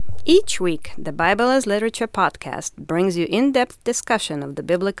Each week, the Bible as Literature podcast brings you in-depth discussion of the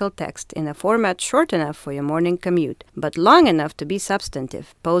biblical text in a format short enough for your morning commute, but long enough to be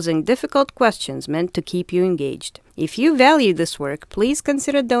substantive, posing difficult questions meant to keep you engaged. If you value this work, please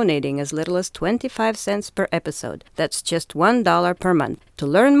consider donating as little as 25 cents per episode. That's just $1 per month. To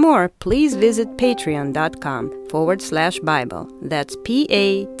learn more, please visit patreon.com/Bible. That's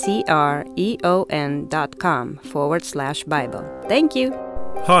patreon.com/Bible. Thank you.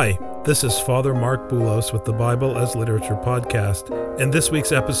 Hi, this is Father Mark Boulos with the Bible as Literature podcast. In this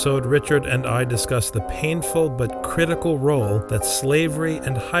week's episode, Richard and I discuss the painful but critical role that slavery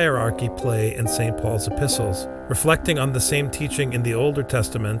and hierarchy play in St. Paul's epistles. Reflecting on the same teaching in the Older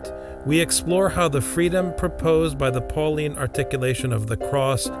Testament, we explore how the freedom proposed by the Pauline articulation of the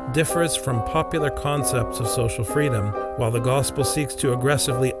cross differs from popular concepts of social freedom. While the gospel seeks to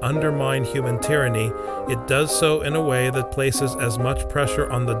aggressively undermine human tyranny, it does so in a way that places as much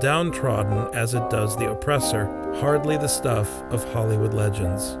pressure on the downtrodden as it does the oppressor, hardly the stuff of Hollywood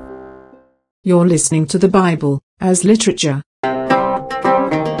legends. You're listening to the Bible as Literature.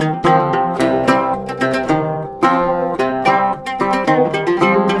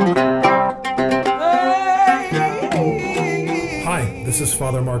 This is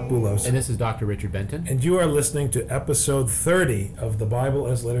Father Mark Boulos. And this is Dr. Richard Benton. And you are listening to episode 30 of the Bible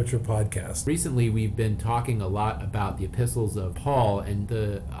as Literature podcast. Recently, we've been talking a lot about the epistles of Paul and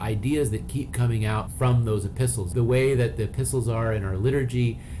the ideas that keep coming out from those epistles. The way that the epistles are in our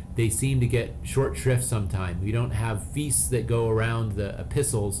liturgy, they seem to get short shrift sometimes. We don't have feasts that go around the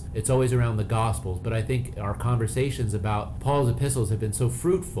epistles. It's always around the Gospels. But I think our conversations about Paul's epistles have been so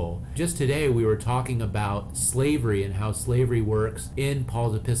fruitful. Just today we were talking about slavery and how slavery works in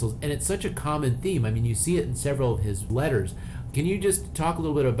Paul's epistles. And it's such a common theme. I mean, you see it in several of his letters. Can you just talk a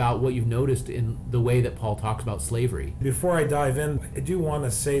little bit about what you've noticed in the way that Paul talks about slavery? Before I dive in, I do want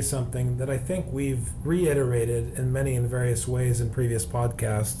to say something that I think we've reiterated in various ways in previous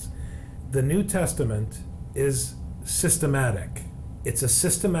podcasts. The New Testament is systematic. It's a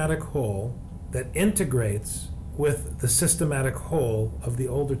systematic whole that integrates with the systematic whole of the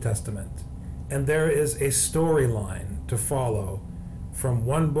Older Testament. And there is a storyline to follow from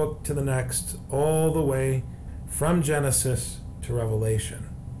one book to the next, all the way from Genesis to Revelation.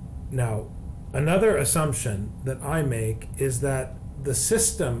 Now, another assumption that I make is that the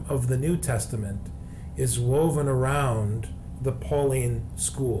system of the New Testament is woven around the Pauline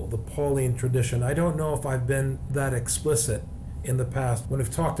school, the Pauline tradition. I don't know if I've been that explicit in the past when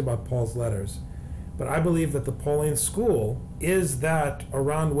I've talked about Paul's letters, but I believe that the Pauline school is that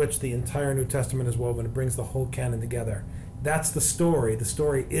around which the entire New Testament is woven. It brings the whole canon together. That's the story. The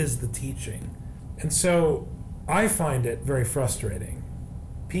story is the teaching. And so I find it very frustrating.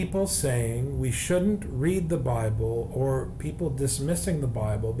 People saying we shouldn't read the Bible, or people dismissing the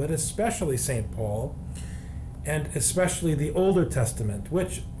Bible, but especially St. Paul, and especially the Older Testament,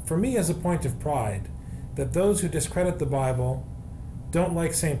 which for me is a point of pride, that those who discredit the Bible don't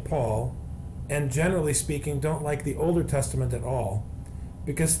like St. Paul, and generally speaking don't like the Older Testament at all,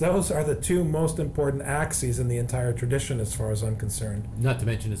 because those are the two most important axes in the entire tradition as far as I'm concerned. Not to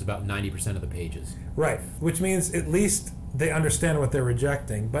mention it's about 90% of the pages. Right, which means at least they understand what they're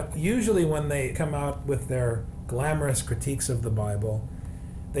rejecting. But usually when they come out with their glamorous critiques of the Bible,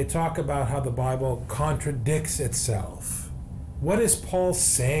 they talk about how the Bible contradicts itself. What is Paul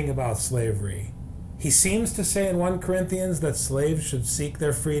saying about slavery? He seems to say in 1 Corinthians that slaves should seek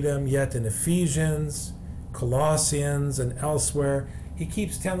their freedom, yet in Ephesians, Colossians, and elsewhere, he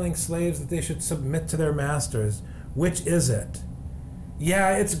keeps telling slaves that they should submit to their masters. Which is it?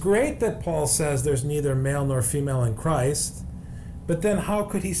 Yeah, it's great that Paul says there's neither male nor female in Christ, but then how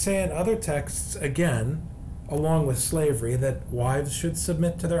could he say in other texts, again, along with slavery, that wives should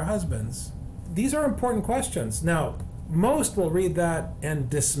submit to their husbands? These are important questions. Now, most will read that and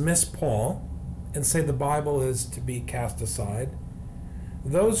dismiss Paul and say the Bible is to be cast aside.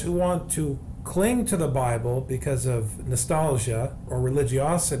 Those who want to cling to the Bible because of nostalgia or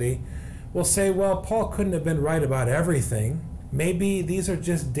religiosity will say, well, Paul couldn't have been right about everything. Maybe these are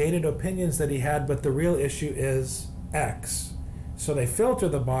just dated opinions that he had, but the real issue is X. So they filter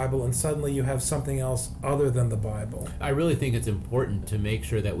the Bible, and suddenly you have something else other than the Bible. I really think it's important to make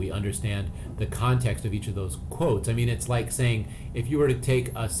sure that we understand the context of each of those quotes. I mean, it's like saying if you were to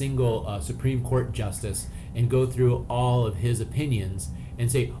take a single Supreme Court justice and go through all of his opinions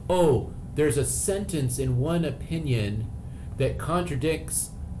and say, oh, there's a sentence in one opinion that contradicts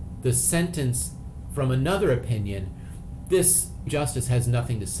the sentence from another opinion, this justice has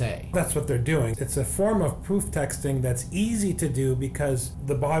nothing to say. That's what they're doing. It's a form of proof texting that's easy to do because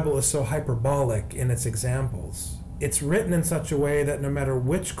the Bible is so hyperbolic in its examples. it's written in such a way that no matter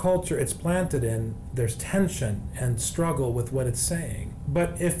which culture it's planted in, there's tension and struggle with what it's saying.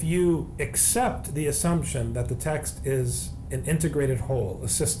 But if you accept the assumption that the text is an integrated whole, a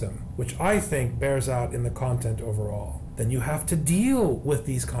system, which I think bears out in the content overall, then you have to deal with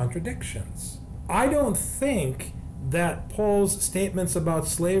these contradictions. I don't think that Paul's statements about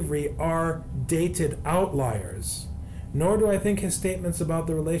slavery are dated outliers, nor do I think his statements about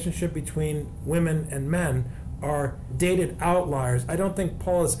the relationship between women and men are dated outliers. I don't think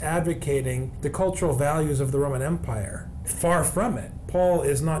Paul is advocating the cultural values of the Roman Empire. Far from it. Paul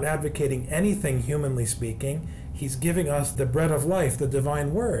is not advocating anything humanly speaking. He's giving us the bread of life, the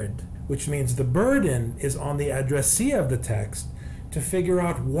divine word, which means the burden is on the addressee of the text to figure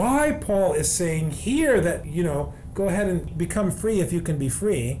out why Paul is saying here that, go ahead and become free if you can be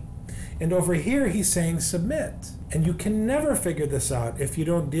free. And over here he's saying submit. And you can never figure this out if you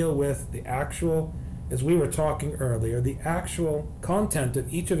don't deal with the actual, as we were talking earlier, the actual content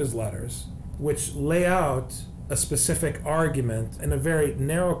of each of his letters, which lay out a specific argument in a very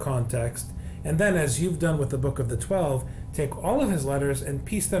narrow context. And then, as you've done with the Book of the 12, take all of his letters and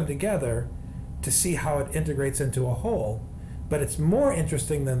piece them together to see how it integrates into a whole. But it's more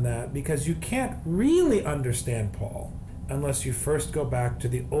interesting than that, because you can't really understand Paul unless you first go back to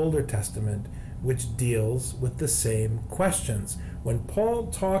the Older Testament, which deals with the same questions. When Paul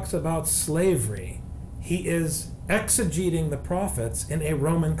talks about slavery, he is exegeting the prophets in a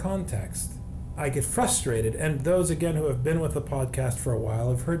Roman context. I get frustrated, and those, again, who have been with the podcast for a while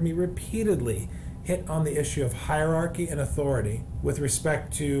have heard me repeatedly hit on the issue of hierarchy and authority with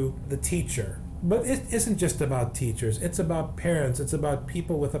respect to the teacher. But it isn't just about teachers. It's about parents. It's about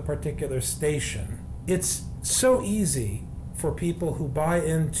people with a particular station. It's so easy for people who buy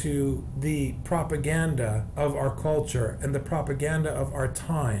into the propaganda of our culture and the propaganda of our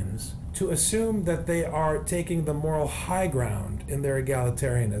times to assume that they are taking the moral high ground in their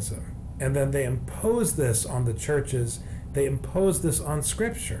egalitarianism. And then they impose this on the churches. They impose this on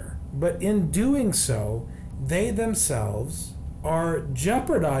Scripture. But in doing so, they themselves are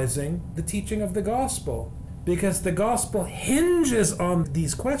jeopardizing the teaching of the gospel, because the gospel hinges on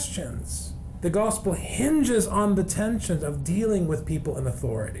these questions. The gospel hinges on the tensions of dealing with people in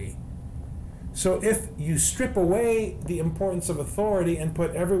authority. So if you strip away the importance of authority and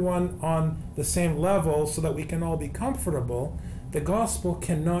put everyone on the same level so that we can all be comfortable, the gospel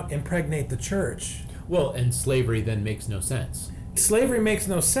cannot impregnate the church. Well, and slavery then makes no sense. Slavery makes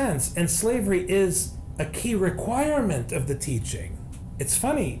no sense, and slavery is a key requirement of the teaching. It's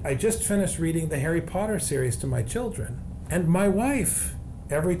funny, I just finished reading the Harry Potter series to my children, and my wife,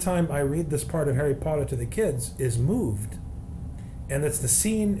 every time I read this part of Harry Potter to the kids, is moved. And it's the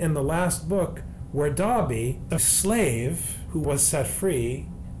scene in the last book where Dobby, a slave who was set free,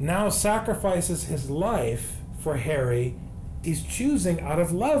 now sacrifices his life for Harry. He's choosing out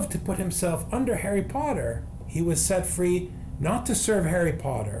of love to put himself under Harry Potter. He was set free not to serve Harry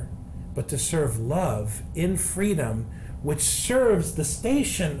Potter, but to serve love in freedom, which serves the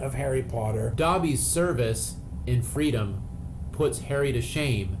station of Harry Potter. Dobby's service in freedom puts Harry to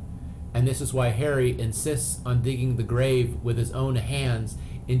shame, and this is why Harry insists on digging the grave with his own hands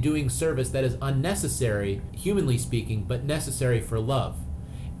in doing service that is unnecessary, humanly speaking, but necessary for love.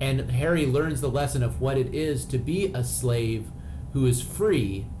 And Harry learns the lesson of what it is to be a slave who is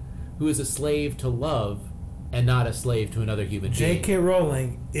free, who is a slave to love, and not a slave to another human being. J.K.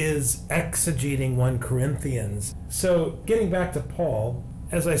 Rowling is exegeting 1 Corinthians. So, getting back to Paul,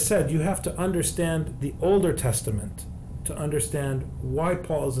 as I said, you have to understand the Older Testament to understand why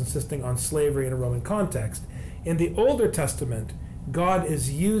Paul is insisting on slavery in a Roman context. In the Older Testament, God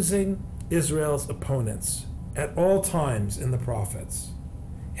is using Israel's opponents at all times in the prophets.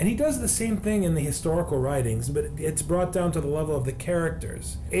 And he does the same thing in the historical writings, but it's brought down to the level of the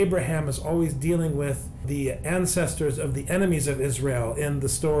characters. Abraham is always dealing with the ancestors of the enemies of Israel in the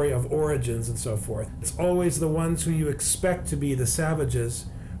story of origins and so forth. It's always the ones who you expect to be the savages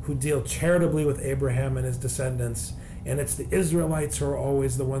who deal charitably with Abraham and his descendants. And it's the Israelites who are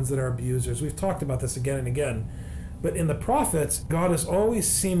always the ones that are abusers. We've talked about this again and again. But in the prophets, God is always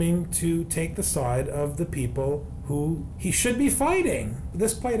seeming to take the side of the people who he should be fighting.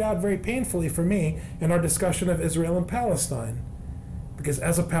 This played out very painfully for me in our discussion of Israel and Palestine. Because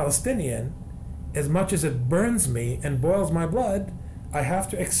as a Palestinian, as much as it burns me and boils my blood, I have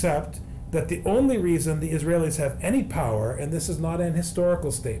to accept that the only reason the Israelis have any power, and this is not an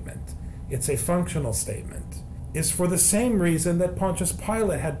historical statement, it's a functional statement, is for the same reason that Pontius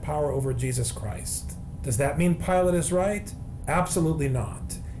Pilate had power over Jesus Christ. Does that mean Pilate is right? Absolutely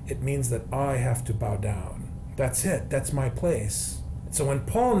not. It means that I have to bow down. That's it. That's my place. So when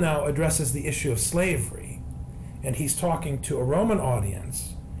Paul now addresses the issue of slavery, and he's talking to a Roman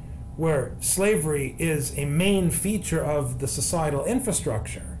audience, where slavery is a main feature of the societal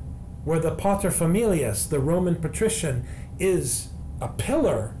infrastructure, where the paterfamilias, the Roman patrician, is a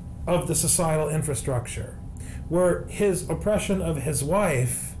pillar of the societal infrastructure, where his oppression of his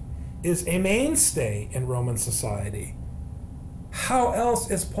wife is a mainstay in Roman society. How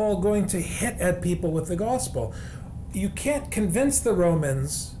else is Paul going to hit at people with the gospel? You can't convince the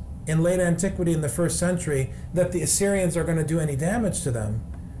Romans in late antiquity in the first century that the Assyrians are going to do any damage to them.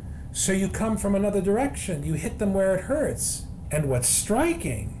 So you come from another direction. You hit them where it hurts. And what's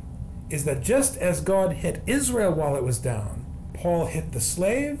striking is that just as God hit Israel while it was down, Paul hit the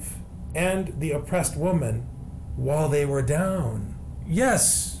slave and the oppressed woman while they were down.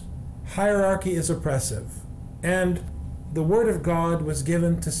 Yes, hierarchy is oppressive. And the word of God was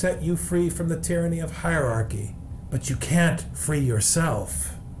given to set you free from the tyranny of hierarchy. But you can't free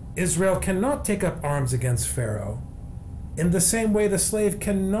yourself. Israel cannot take up arms against Pharaoh. In the same way, the slave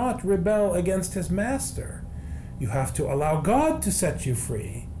cannot rebel against his master. You have to allow God to set you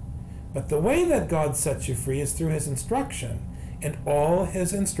free. But the way that God sets you free is through his instruction. And all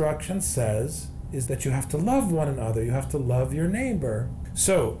his instruction says is that you have to love one another. You have to love your neighbor.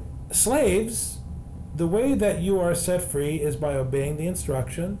 So, slaves, the way that you are set free is by obeying the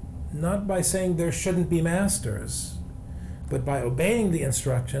instruction, not by saying there shouldn't be masters, but by obeying the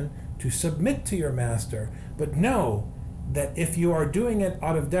instruction to submit to your master. But know that if you are doing it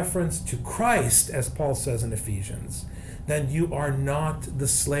out of deference to Christ, as Paul says in Ephesians, then you are not the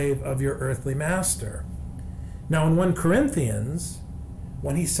slave of your earthly master. Now in 1 Corinthians,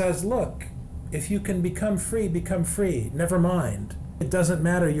 when he says, look, if you can become free, never mind. It doesn't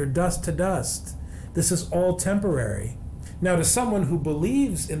matter, you're dust to dust. This is all temporary. Now, to someone who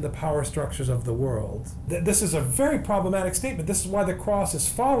believes in the power structures of the world, this is a very problematic statement. This is why the cross is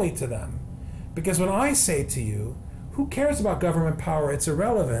folly to them. Because when I say to you, who cares about government power? It's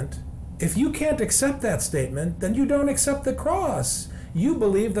irrelevant. If you can't accept that statement, then you don't accept the cross. You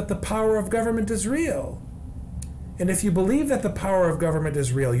believe that the power of government is real. And if you believe that the power of government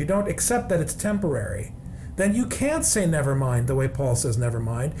is real, you don't accept that it's temporary, then you can't say never mind the way Paul says never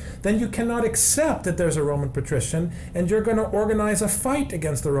mind. Then you cannot accept that there's a Roman patrician, and you're going to organize a fight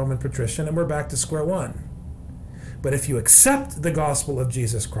against the Roman patrician, and we're back to square one. But if you accept the gospel of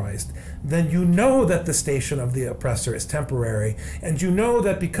Jesus Christ, then you know that the station of the oppressor is temporary, and you know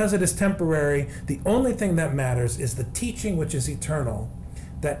that because it is temporary, the only thing that matters is the teaching which is eternal,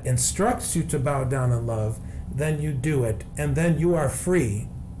 that instructs you to bow down in love. Then you do it, and then you are free,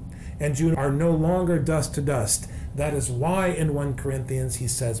 and you are no longer dust to dust. That is why in 1 Corinthians he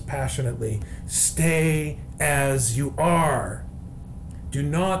says passionately, stay as you are. Do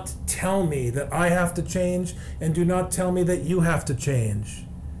not tell me that I have to change, and do not tell me that you have to change.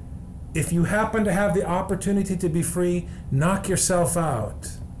 If you happen to have the opportunity to be free, knock yourself out.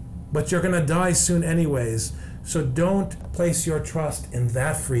 But you're going to die soon anyways, so don't place your trust in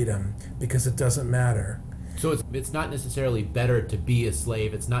that freedom, because it doesn't matter. So it's not necessarily better to be a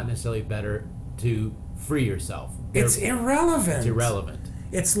slave. It's not necessarily better to free yourself. It's irrelevant. It's irrelevant.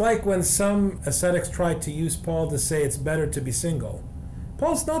 It's like when some ascetics tried to use Paul to say it's better to be single.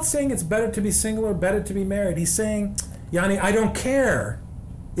 Paul's not saying it's better to be single or better to be married. He's saying, Yanni, I don't care.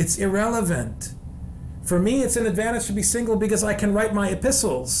 It's irrelevant. For me, it's an advantage to be single because I can write my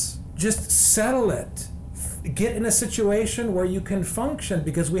epistles. Just settle it. Get in a situation where you can function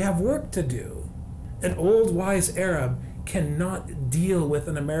because we have work to do. An old wise Arab cannot deal with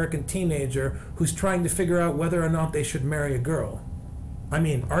an American teenager who's trying to figure out whether or not they should marry a girl. I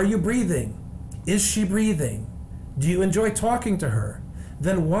mean, are you breathing? Is she breathing? Do you enjoy talking to her?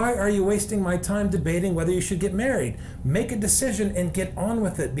 Then why are you wasting my time debating whether you should get married? Make a decision and get on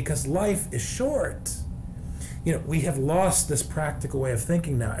with it, because life is short. You know, we have lost this practical way of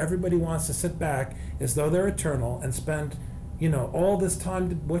thinking now. Everybody wants to sit back as though they're eternal and spend, all this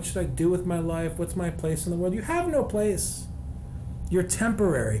time, what should I do with my life? What's my place in the world? You have no place. You're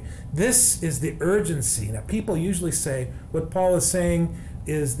temporary. This is the urgency. Now, people usually say what Paul is saying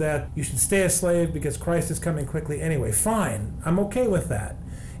is that you should stay a slave because Christ is coming quickly anyway. Fine. I'm okay with that.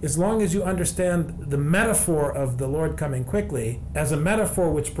 As long as you understand the metaphor of the Lord coming quickly as a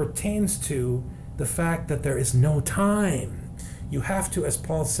metaphor which pertains to the fact that there is no time. You have to, as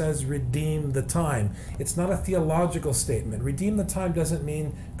Paul says, redeem the time. It's not a theological statement. Redeem the time doesn't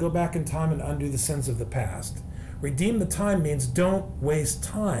mean go back in time and undo the sins of the past. Redeem the time means don't waste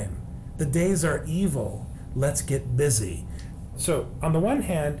time. The days are evil. Let's get busy. So, on the one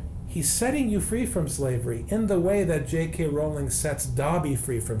hand, he's setting you free from slavery in the way that J.K. Rowling sets Dobby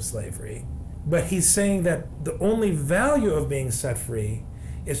free from slavery. But he's saying that the only value of being set free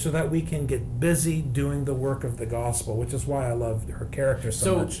is so that we can get busy doing the work of the gospel, which is why I love her character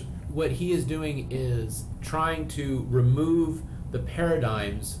so much. What he is doing is trying to remove the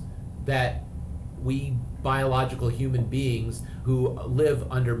paradigms that we biological human beings who live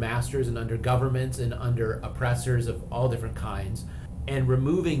under masters and under governments and under oppressors of all different kinds, and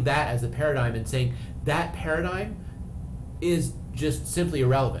removing that as a paradigm and saying that paradigm is just simply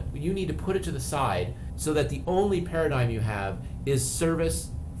irrelevant. You need to put it to the side so that the only paradigm you have is service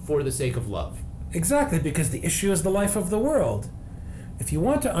for the sake of love. Exactly, because the issue is the life of the world. If you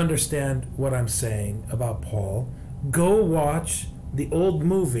want to understand what I'm saying about Paul, go watch the old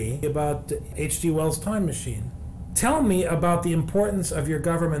movie about H.G. Wells' Time Machine. Tell me about the importance of your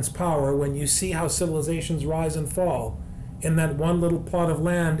government's power when you see how civilizations rise and fall in that one little plot of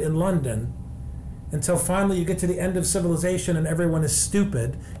land in London, until finally you get to the end of civilization and everyone is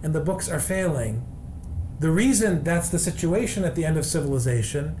stupid and the books are failing. The reason that's the situation at the end of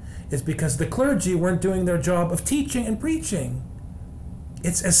civilization is because the clergy weren't doing their job of teaching and preaching.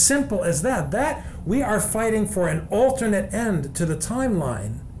 It's as simple as that. We are fighting for an alternate end to the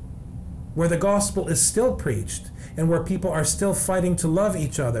timeline where the gospel is still preached and where people are still fighting to love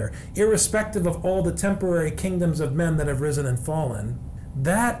each other, irrespective of all the temporary kingdoms of men that have risen and fallen.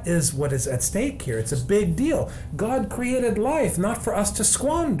 That is what is at stake here. It's a big deal. God created life not for us to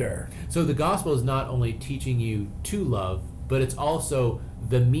squander. So the gospel is not only teaching you to love, but it's also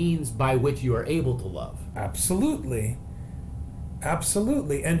the means by which you are able to love. Absolutely.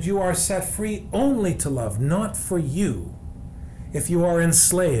 Absolutely. And you are set free only to love, not for you. If you are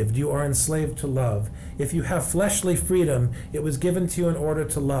enslaved, you are enslaved to love. If you have fleshly freedom, it was given to you in order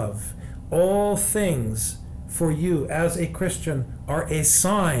to love. All things for you as a Christian are a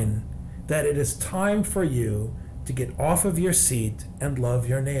sign that it is time for you to get off of your seat and love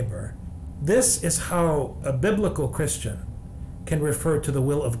your neighbor. This is how a biblical Christian can refer to the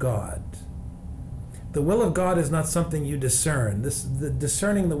will of God. The will of God is not something you discern.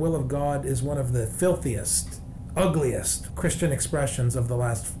 Discerning the will of God is one of the filthiest, ugliest Christian expressions of the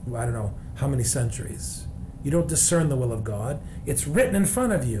last, I don't know how many centuries. You don't discern the will of God. It's written in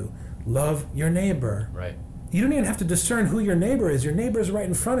front of you. Love your neighbor. Right. You don't even have to discern who your neighbor is. Your neighbor is right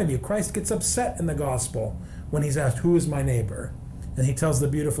in front of you. Christ gets upset in the gospel when he's asked, who is my neighbor? And he tells the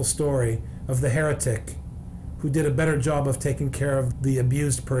beautiful story of the heretic who did a better job of taking care of the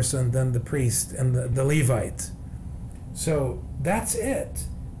abused person than the priest and the Levite. So that's it.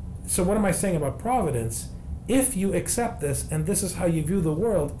 So what am I saying about providence? If you accept this, and this is how you view the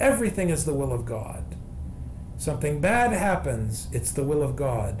world, everything is the will of God. Something bad happens, it's the will of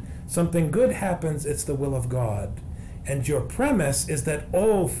God. Something good happens, it's the will of God. And your premise is that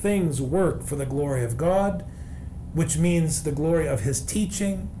all things work for the glory of God, which means the glory of his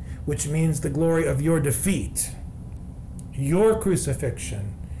teaching, which means the glory of your defeat, your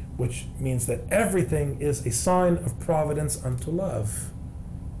crucifixion, which means that everything is a sign of providence unto love.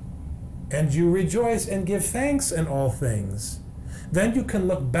 And you rejoice and give thanks in all things. Then you can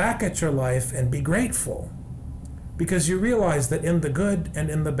look back at your life and be grateful, because you realize that in the good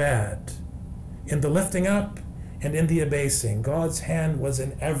and in the bad, in the lifting up and in the abasing, God's hand was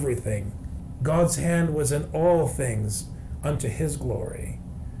in everything. God's hand was in all things unto his glory.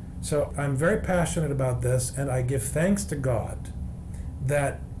 So I'm very passionate about this, and I give thanks to God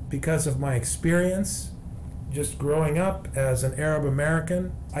that because of my experience, just growing up as an Arab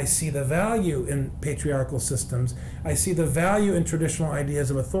American, I see the value in patriarchal systems. I see the value in traditional ideas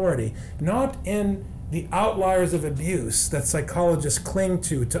of authority, not in the outliers of abuse that psychologists cling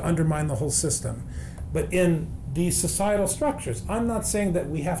to undermine the whole system, but in these societal structures. I'm not saying that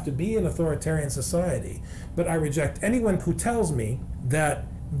we have to be an authoritarian society, but I reject anyone who tells me that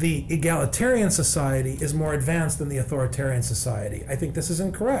the egalitarian society is more advanced than the authoritarian society. I think this is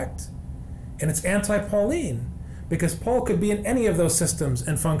incorrect. And it's anti-Pauline, because Paul could be in any of those systems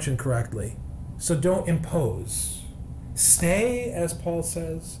and function correctly. So don't impose. Stay, as Paul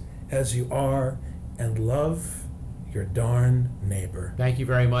says, as you are, and love your darn neighbor. Thank you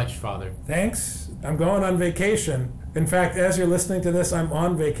very much, Father. Thanks. I'm going on vacation. In fact, as you're listening to this, I'm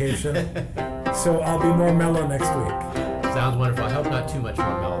on vacation. So I'll be more mellow next week. Sounds wonderful. I hope not too much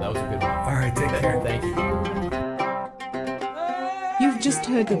more mellow. That was a good one. All right, take care. Thank you. You've just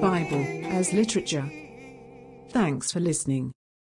heard the Bible as literature. Thanks for listening.